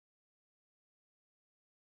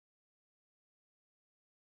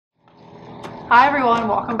Hi everyone,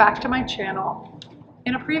 welcome back to my channel.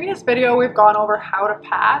 In a previous video we've gone over how to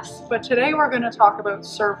pass, but today we're going to talk about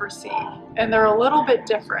serve receive, and they're a little bit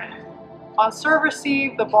different. On serve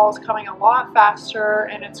receive, the ball's coming a lot faster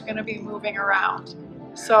and it's going to be moving around.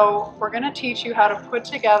 So we're going to teach you how to put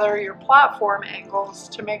together your platform angles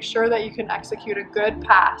to make sure that you can execute a good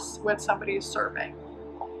pass when somebody is serving.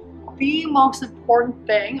 The most important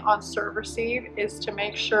thing on serve receive is to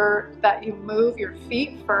make sure that you move your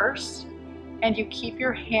feet first and you keep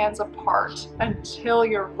your hands apart until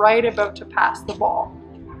you're right about to pass the ball.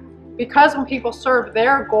 Because when people serve,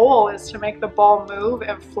 their goal is to make the ball move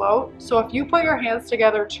and float. So if you put your hands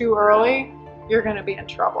together too early, you're going to be in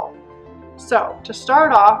trouble. So to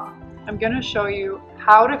start off, I'm going to show you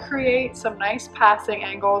how to create some nice passing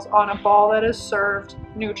angles on a ball that is served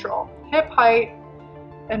neutral, hip height,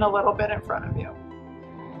 and a little bit in front of you.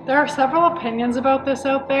 There are several opinions about this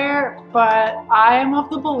out there, but I am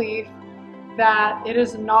of the belief that it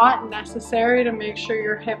is not necessary to make sure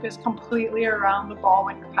your hip is completely around the ball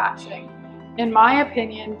when you're passing. In my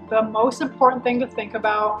opinion, the most important thing to think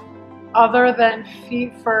about, other than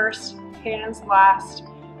feet first, hands last,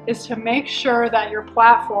 is to make sure that your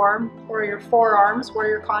platform or your forearms where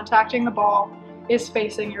you're contacting the ball is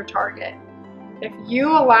facing your target. If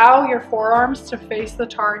you allow your forearms to face the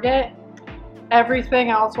target, everything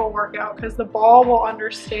else will work out because the ball will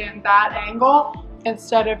understand that angle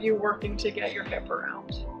instead of you working to get your hip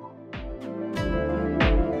around.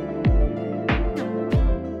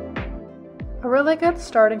 A really good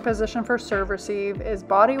starting position for serve receive is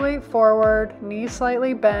body weight forward, knees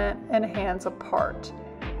slightly bent, and hands apart.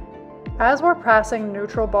 As we're passing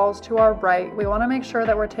neutral balls to our right, we want to make sure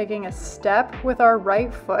that we're taking a step with our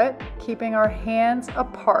right foot, keeping our hands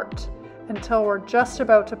apart until we're just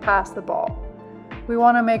about to pass the ball. We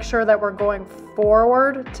want to make sure that we're going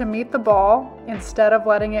forward to meet the ball instead of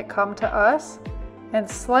letting it come to us, and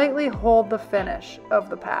slightly hold the finish of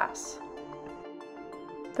the pass.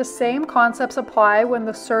 The same concepts apply when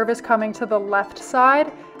the serve is coming to the left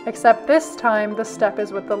side, except this time the step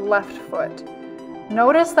is with the left foot.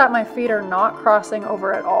 Notice that my feet are not crossing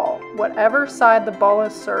over at all. Whatever side the ball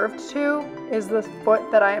is served to is the foot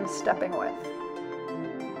that I am stepping with.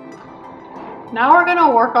 Now we're going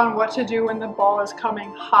to work on what to do when the ball is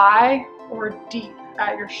coming high or deep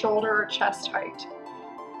at your shoulder or chest height.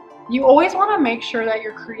 You always want to make sure that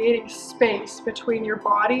you're creating space between your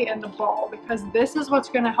body and the ball, because this is what's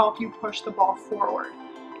going to help you push the ball forward.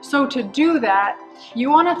 So to do that, you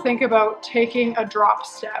want to think about taking a drop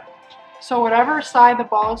step. So whatever side the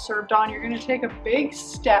ball is served on, you're going to take a big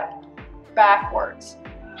step backwards.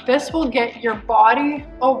 This will get your body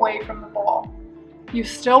away from the ball. You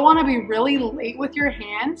still want to be really late with your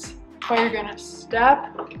hands, but you're going to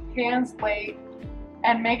step, hands late,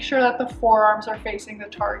 and make sure that the forearms are facing the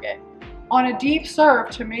target. On a deep serve,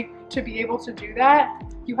 to be able to do that,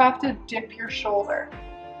 you have to dip your shoulder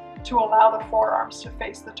to allow the forearms to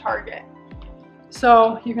face the target.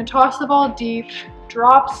 So you can toss the ball deep,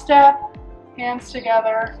 drop step, hands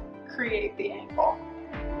together, create the angle.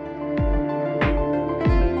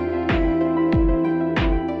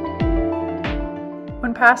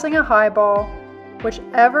 When passing a high ball,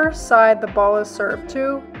 whichever side the ball is served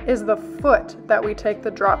to is the foot that we take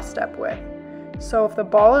the drop step with. So if the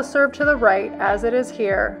ball is served to the right, as it is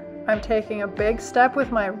here, I'm taking a big step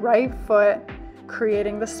with my right foot,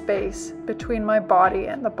 creating the space between my body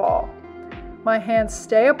and the ball. My hands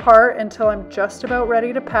stay apart until I'm just about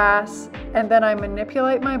ready to pass, and then I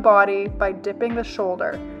manipulate my body by dipping the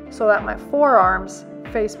shoulder so that my forearms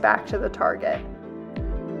face back to the target.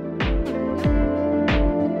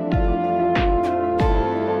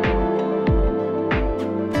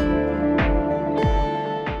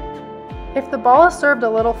 If the ball is served a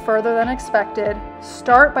little further than expected,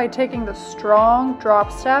 start by taking the strong drop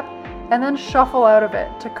step and then shuffle out of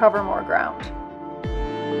it to cover more ground.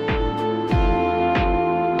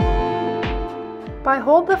 By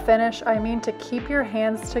hold the finish, I mean to keep your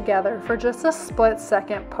hands together for just a split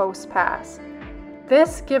second post-pass.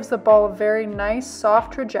 This gives the ball a very nice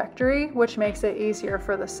soft trajectory, which makes it easier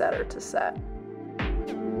for the setter to set.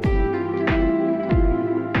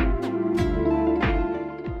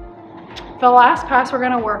 The last pass we're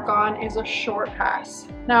going to work on is a short pass.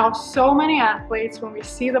 Now, so many athletes, when we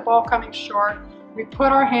see the ball coming short, we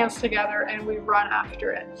put our hands together and we run after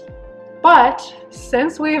it. But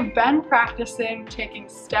since we've been practicing taking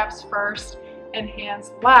steps first and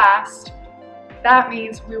hands last, that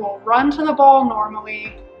means we will run to the ball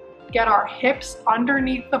normally, get our hips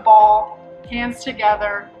underneath the ball, hands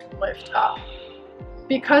together, lift up.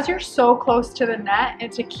 Because you're so close to the net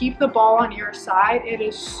and to keep the ball on your side, it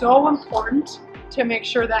is so important to make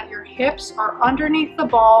sure that your hips are underneath the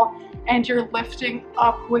ball and you're lifting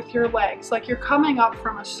up with your legs, like you're coming up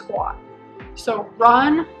from a squat. So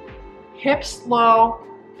run, hips low,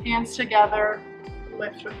 hands together,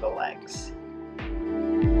 lift with the legs.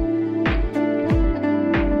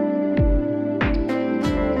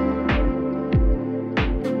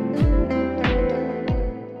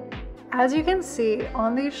 As you can see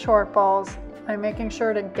on these short balls, I'm making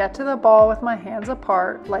sure to get to the ball with my hands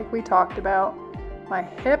apart, like we talked about. My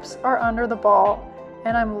hips are under the ball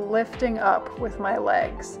and I'm lifting up with my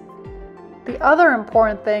legs. The other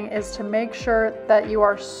important thing is to make sure that you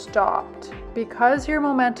are stopped. Because your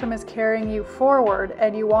momentum is carrying you forward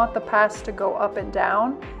and you want the pass to go up and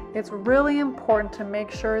down, it's really important to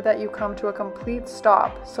make sure that you come to a complete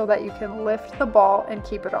stop so that you can lift the ball and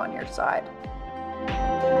keep it on your side.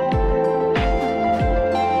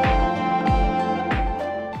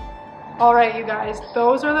 All right, you guys,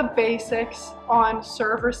 those are the basics on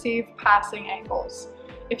serve-receive passing angles.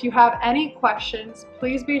 If you have any questions,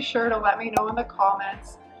 please be sure to let me know in the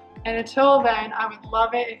comments. And until then, I would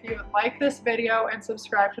love it if you would like this video and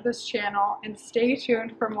subscribe to this channel, and stay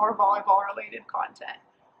tuned for more volleyball related content.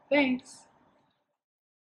 Thanks.